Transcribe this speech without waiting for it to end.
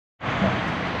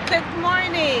Good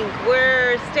morning.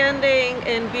 We're standing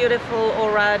in beautiful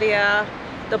Oradea,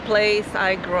 the place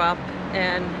I grew up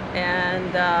in,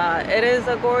 and it is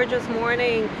a gorgeous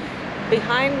morning.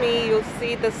 Behind me you'll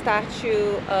see the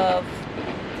statue of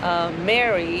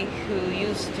Mary, who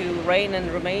used to reign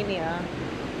in Romania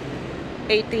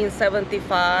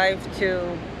 1875 to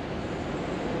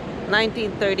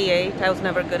 1938. I was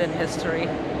never good in history.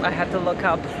 I had to look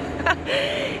up.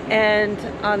 And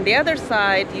on the other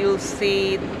side you'll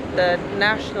see the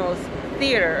National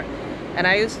Theater, and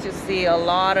I used to see a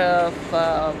lot of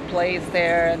plays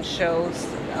there and shows.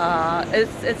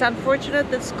 It's unfortunate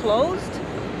it's closed,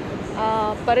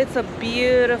 but it's a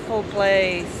beautiful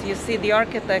place. You see, the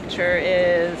architecture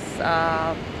is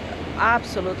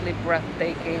absolutely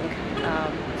breathtaking,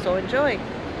 so enjoy.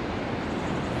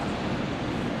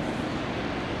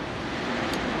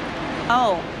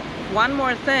 Oh, one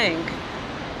more thing.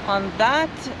 On that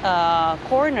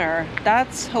corner,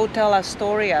 that's Hotel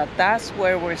Astoria. That's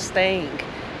where we're staying.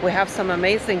 We have some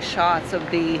amazing shots of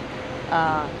the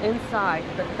inside,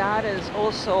 but that is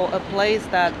also a place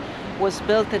that was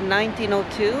built in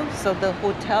 1902. So the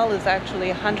hotel is actually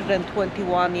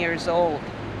 121 years old.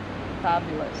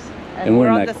 Fabulous. And we're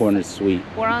in that corner suite.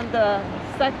 We're on the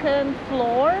second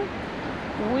floor.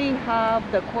 We have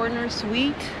the corner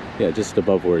suite. Yeah, just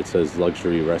above where it says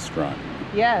luxury restaurant.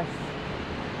 Yes.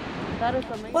 That is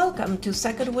amazing. Welcome to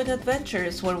Second Wind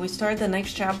Adventures, where we start the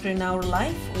next chapter in our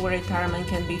life, where retirement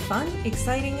can be fun,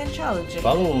 exciting, and challenging.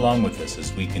 Follow along with us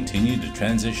as we continue to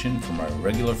transition from our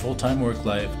regular full-time work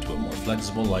life to a more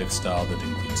flexible lifestyle that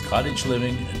includes cottage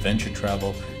living, adventure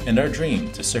travel, and our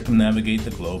dream to circumnavigate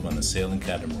the globe on a sailing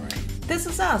catamaran. This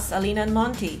is us, Alina and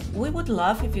Monty. We would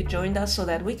love if you joined us so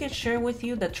that we can share with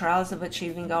you the trials of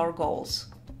achieving our goals.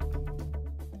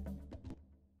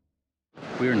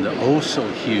 We're in the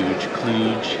oh-so-huge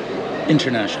Cluj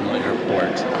International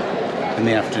Airport in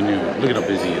the afternoon. Look at how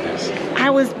busy it is. I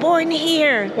was born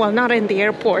here. Well, not in the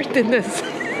airport, in this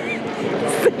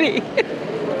city.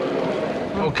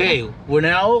 Okay, we're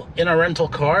now in a rental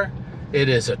car. It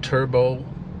is a turbo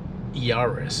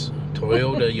Yaris,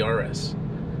 Toyota Yaris.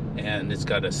 And it's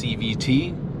got a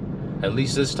CVT. At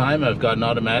least this time I've got an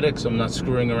automatic, so I'm not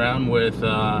screwing around with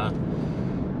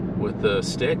the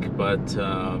stick, but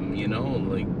you know,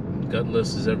 like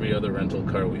gutless as every other rental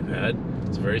car we've had.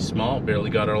 It's very small, barely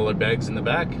got all our bags in the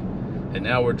back, and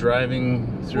now we're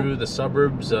driving through the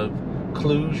suburbs of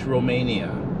Cluj, Romania,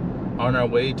 on our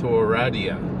way to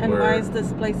Oradea. And why is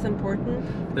this place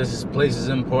important? This place is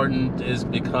important is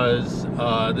because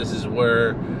this is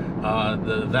where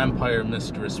the vampire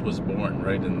mistress was born,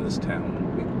 right in this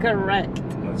town. Correct.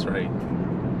 That's right.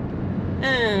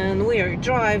 And we are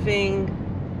driving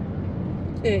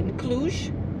in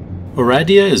Cluj.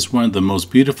 Oradea is one of the most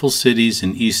beautiful cities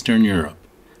in Eastern Europe.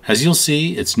 As you'll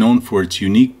see, it's known for its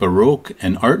unique Baroque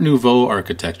and Art Nouveau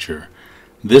architecture.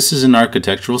 This is an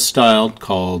architectural style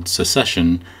called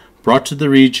Secession, brought to the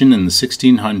region in the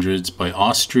 1600s by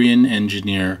Austrian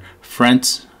engineer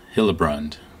Franz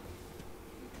Hillebrand.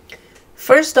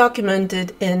 First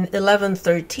documented in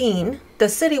 1113, the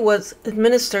city was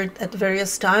administered at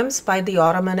various times by the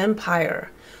Ottoman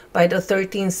Empire. By the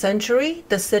 13th century,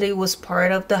 the city was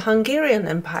part of the Hungarian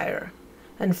Empire,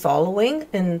 and following,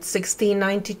 in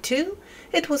 1692,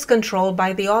 it was controlled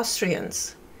by the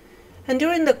Austrians. And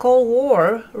during the Cold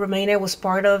War, Romania was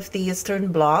part of the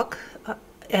Eastern Bloc,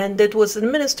 and it was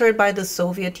administered by the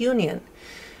Soviet Union.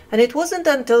 And it wasn't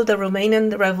until the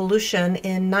Romanian Revolution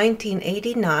in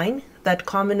 1989 that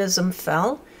communism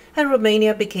fell, and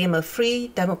Romania became a free,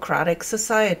 democratic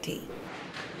society.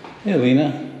 Hey,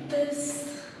 Lena. This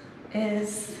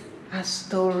is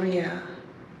Astoria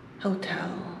Hotel.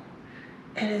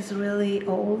 It is really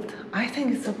old. I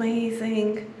think it's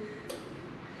amazing.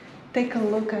 Take a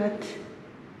look at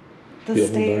the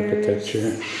stairs. Old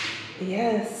architecture.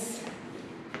 Yes.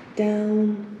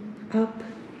 Down, up.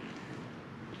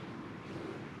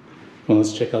 Well,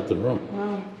 let's check out the room.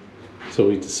 Wow. So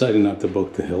we decided not to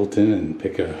book the Hilton and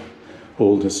pick a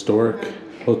old historic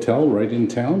hotel right in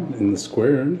town, in the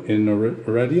square in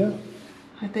Oradea.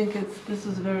 I think this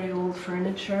is very old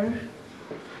furniture.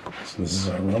 So this is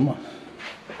our room.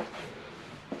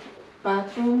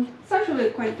 Bathroom. It's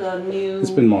actually quite a new. It's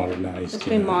been modernized. It's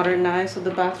been modernized, so the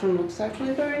bathroom looks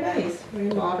actually very nice, very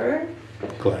modern.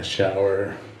 Glass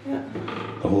shower. Yeah.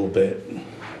 The whole bit.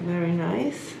 Very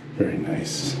nice. Very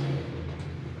nice.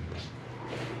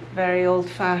 Very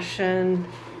old-fashioned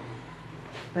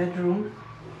bedroom.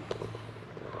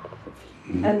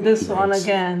 And this one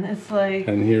again, it's like.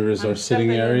 And here is our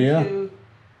sitting area.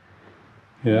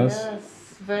 Yes.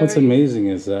 Yes. What's amazing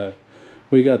is that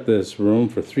we got this room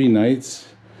for 3 nights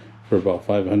for about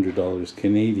 $500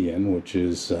 Canadian, which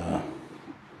is,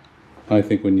 I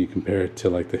think when you compare it to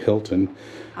like the Hilton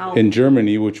in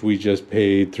Germany, which we just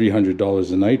paid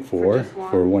 $300 a night for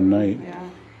one night. Yeah.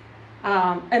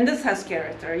 And this has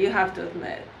character, you have to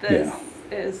admit. This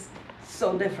is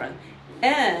so different.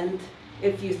 And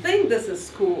if you think this is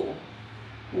cool,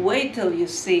 wait till you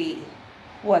see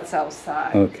what's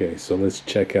outside. Okay, so let's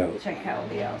check out. Check out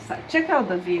the outside. Check out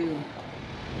the view.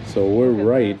 So we're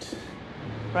right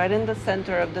in the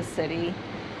center of the city.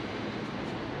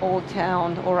 Old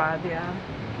town, Oradea.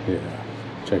 Yeah,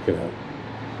 check it out.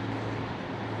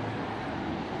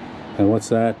 And what's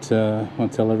that?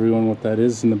 Want to tell everyone what that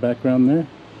is in the background there?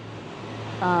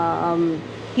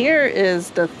 Here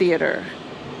is the theater.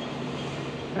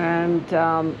 And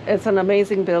it's an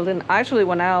amazing building. Actually,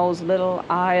 when I was little,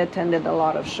 I attended a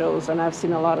lot of shows, and I've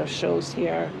seen a lot of shows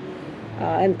here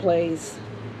and plays.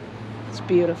 It's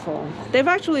beautiful. They've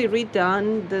actually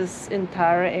redone this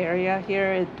entire area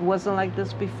here. It wasn't like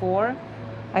this before.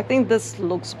 I think this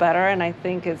looks better, and I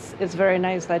think it's very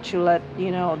nice that you let,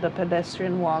 you know, the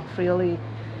pedestrian walk freely.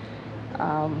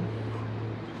 But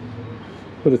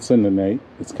it's in the night.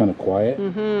 It's kind of quiet.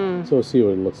 So we'll see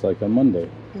what it looks like on Monday.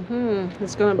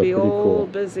 It's going to be all cool.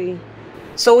 busy.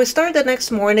 So we start the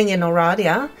next morning in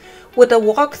Oradea with a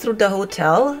walk through the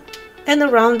hotel and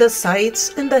around the sites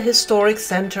in the historic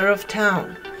center of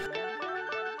town.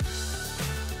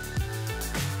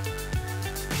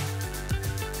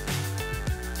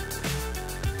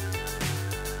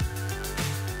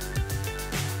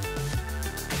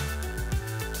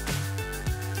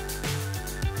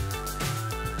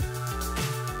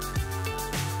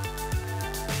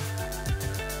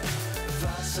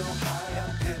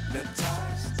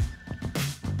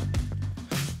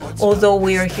 Although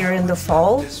we are here in the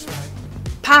fall,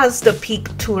 past the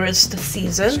peak tourist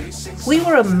season, we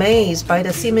were amazed by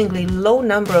the seemingly low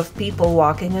number of people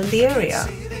walking in the area.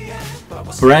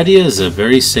 Oradea is a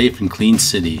very safe and clean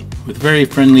city with very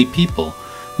friendly people,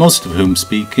 most of whom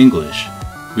speak English.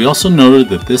 We also noted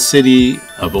that this city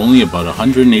of only about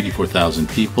 184,000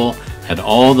 people had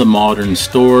all the modern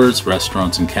stores,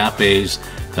 restaurants, and cafes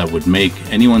that would make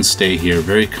anyone's stay here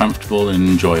very comfortable and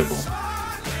enjoyable.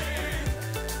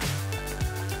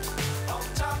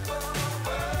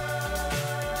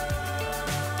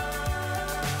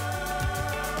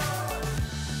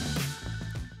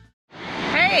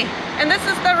 And this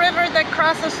is the river that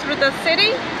crosses through the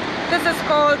city. This is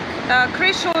called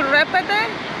Repede.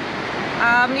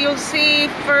 You'll see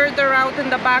further out in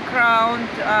the background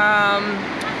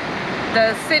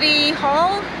the city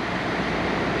hall,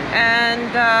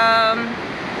 and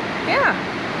yeah,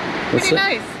 pretty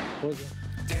nice.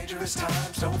 Dangerous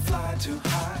times, don't fly too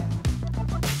high.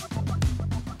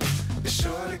 Be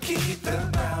sure to keep the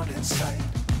ground in sight.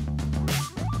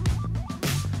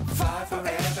 Fly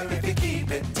forever if you keep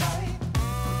it tight.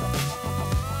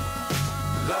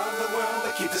 Love the world,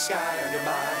 but keep the sky on your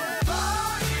mind.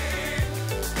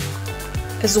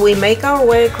 As we make our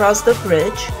way across the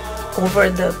bridge over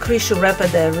the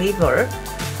Repede River,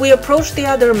 we approach the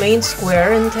other main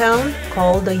square in town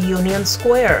called the Union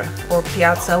Square, or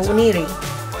Piazza Uniri.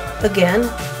 Again,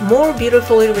 more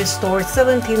beautifully restored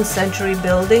 17th century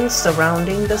buildings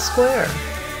surrounding the square.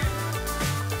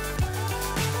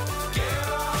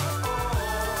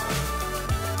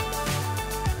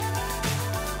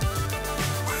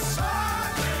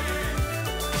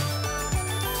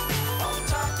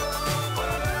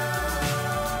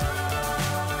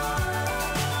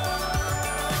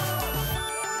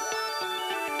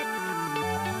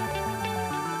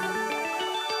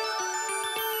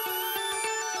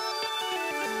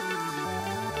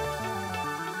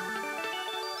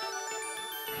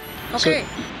 Okay. So,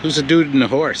 who's the dude in the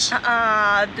horse?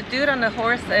 The dude on the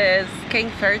horse is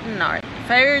King Ferdinand.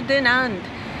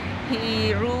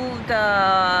 He ruled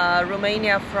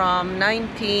Romania from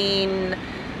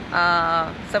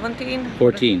 1914 to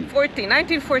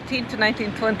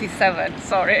 1927.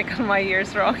 Sorry, I got my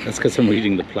years wrong. That's because I'm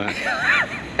reading the plaque.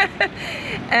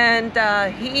 And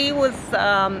he was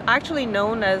actually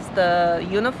known as the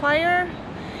Unifier,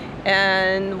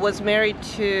 and was married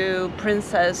to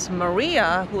Princess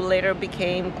Maria, who later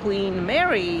became Queen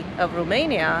Mary of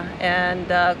Romania.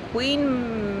 And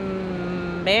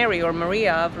Queen Mary, or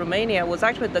Maria of Romania, was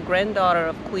actually the granddaughter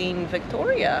of Queen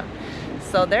Victoria.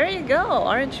 So there you go.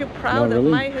 Aren't you proud of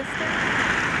my history?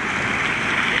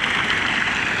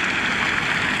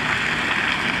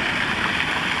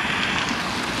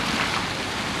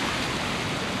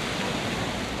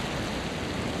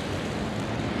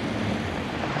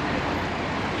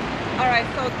 Alright,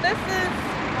 so this is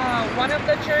one of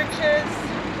the churches,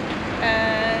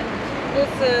 and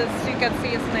This is, you can see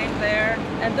his name there.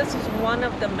 And this is one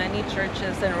of the many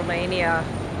churches in Romania.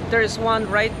 There's one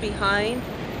right behind.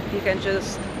 You can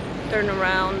just turn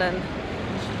around, and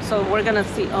so we're gonna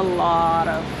see a lot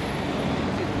of,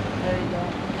 there you go.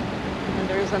 And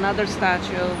there's another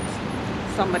statue of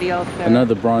somebody out there.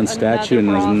 Another bronze statue, and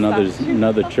there's bronze statue.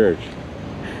 another church.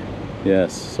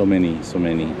 Yes, so many.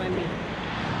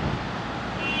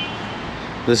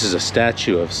 This is a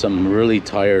statue of some really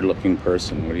tired looking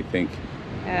person. What do you think?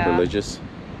 Yeah. Religious?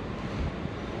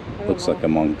 I don't Looks know. like a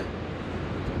monk.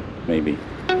 Maybe.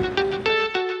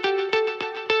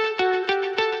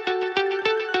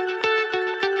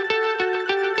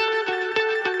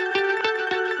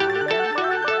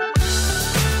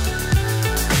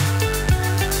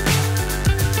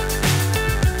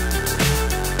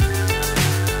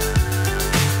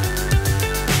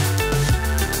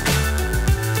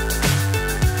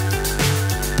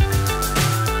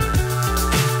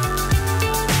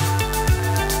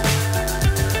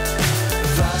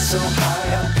 Fly so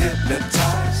high, I'm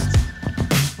hypnotized.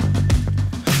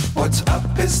 What's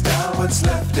up is down, what's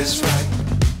left is right.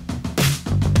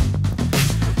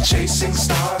 Chasing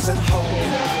stars and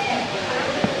holding.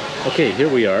 Okay, here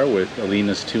we are with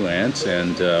Alina's two aunts,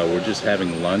 and we're just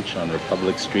having lunch on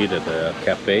Republic Street at a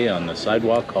cafe on the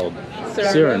sidewalk called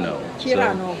Cyrano.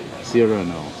 Cyrano.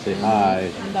 Say hi.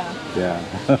 Da. Yeah.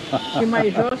 Și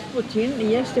mai jos puțin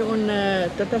este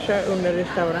tot așa un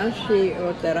restaurant și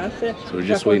o terasă So we're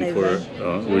just waiting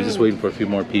for a few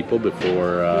more people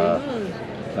before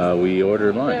we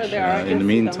order lunch. In the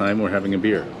meantime, we're having a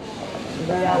beer.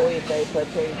 Da, uite, ai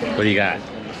pățuit. What do you got?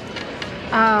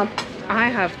 I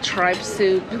have tripe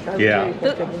soup. Yeah.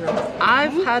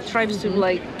 I've had tripe soup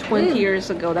like 20 years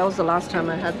ago. That was the last time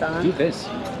I had Do that. this.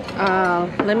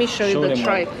 Let me show you the them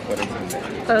tripe. what it's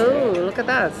in there. Oh, look at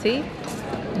that. See?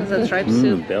 It's a tripe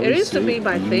soup. belly It used to be soup.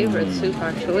 my favorite soup,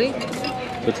 actually.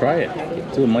 So try it.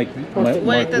 Do Mark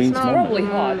Wait, that's Queen's not moment. really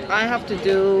hot. I have to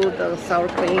do the sour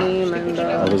cream and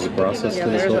Oh, there's a process yeah, to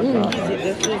this there's a whole process.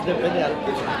 This is the pedal.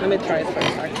 Let me try it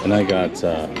first, actually. And I got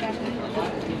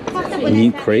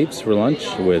meat crepes for lunch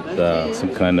with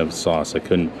some kind of sauce. I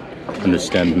couldn't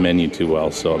understand the menu too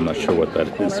well, so I'm not sure what that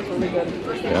is.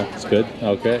 Yeah, it's good?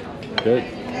 Okay, good.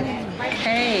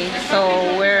 Hey, so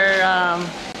we're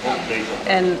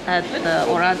at the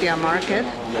Oradea market.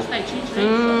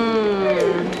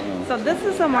 So this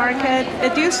is a market.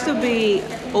 It used to be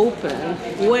open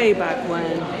way back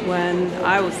when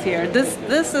I was here.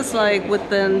 This is like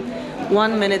within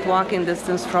 1 minute walking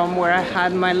distance from where I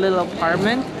had my little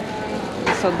apartment.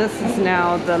 So this is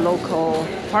now the local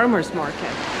farmers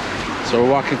market. So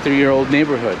we're walking through your old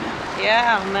neighborhood.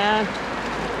 Yeah, man.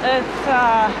 It's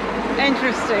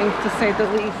interesting to say the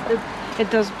least. It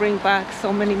does bring back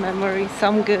so many memories,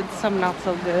 some good, some not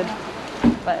so good.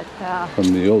 But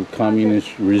From the old communist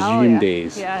regime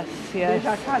days. Yes, yes.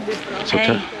 So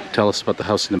Hey. tell us about the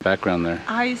house in the background there.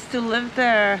 I used to live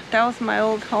there. That was my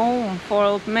old home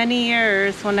for many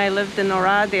years when I lived in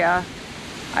Oradea.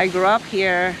 I grew up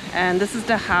here, and this is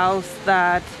the house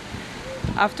that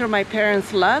after my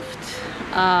parents left,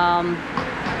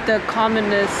 the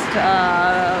Communist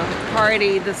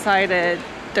Party decided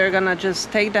they're gonna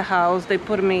just take the house. They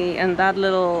put me in that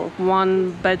little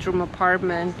one-bedroom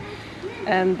apartment,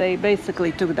 and they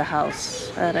basically took the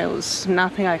house, and it was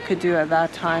nothing I could do at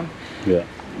that time. Yeah.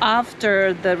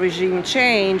 After the regime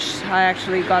changed, I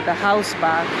actually got the house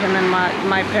back, and then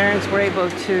my parents were able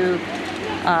to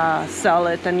sell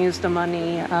it and use the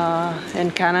money in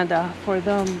Canada for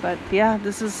them. But yeah,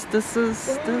 this was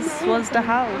the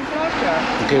house.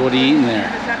 Okay, what are you eating there?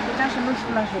 Putea să nu-ți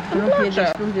place, că nu fie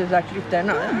destul de zacriptă.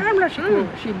 No, am la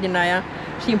și din aia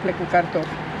simple cu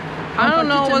cartofi. I don't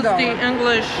know what's the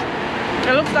English.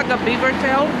 It looks like a beaver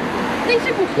tail.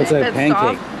 What's that, It's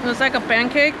pancake? soft. It's like a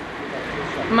pancake.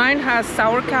 Mine has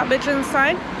sour cabbage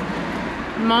inside.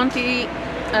 Monty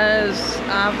is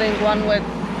having one with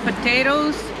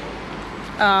potatoes,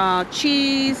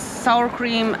 cheese, sour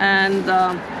cream, and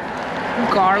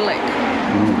garlic.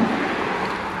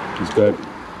 It's good.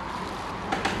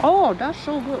 Oh, that's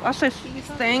so good. I said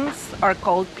these things are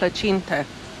called placinte.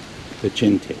 The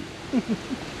chinte.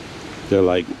 They're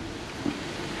like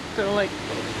They're like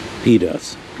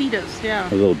pitas, pitas,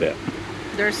 yeah. a little bit.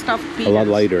 They're stuffed A pitas. lot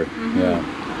lighter. Yeah.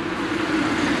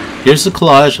 Here's a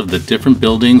collage of the different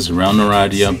buildings around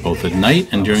Oradea, both at night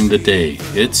and during the day.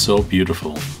 It's so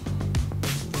beautiful.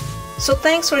 So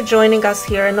thanks for joining us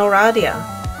here in Oradea.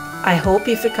 I hope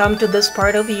if you come to this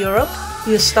part of Europe,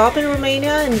 you stop in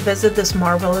Romania and visit this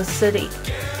marvelous city.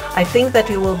 I think that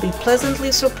you will be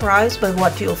pleasantly surprised by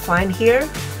what you'll find here,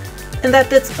 and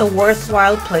that it's a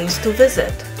worthwhile place to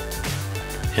visit.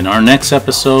 In our next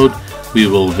episode, we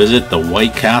will visit the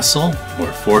White Castle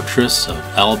or Fortress of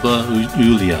Alba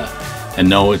Iulia. And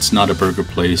no, it's not a burger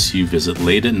place you visit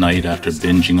late at night after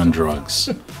binging on drugs.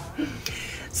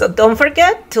 So don't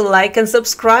forget to like and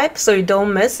subscribe so you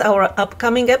don't miss our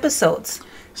upcoming episodes.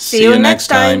 See you next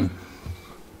time.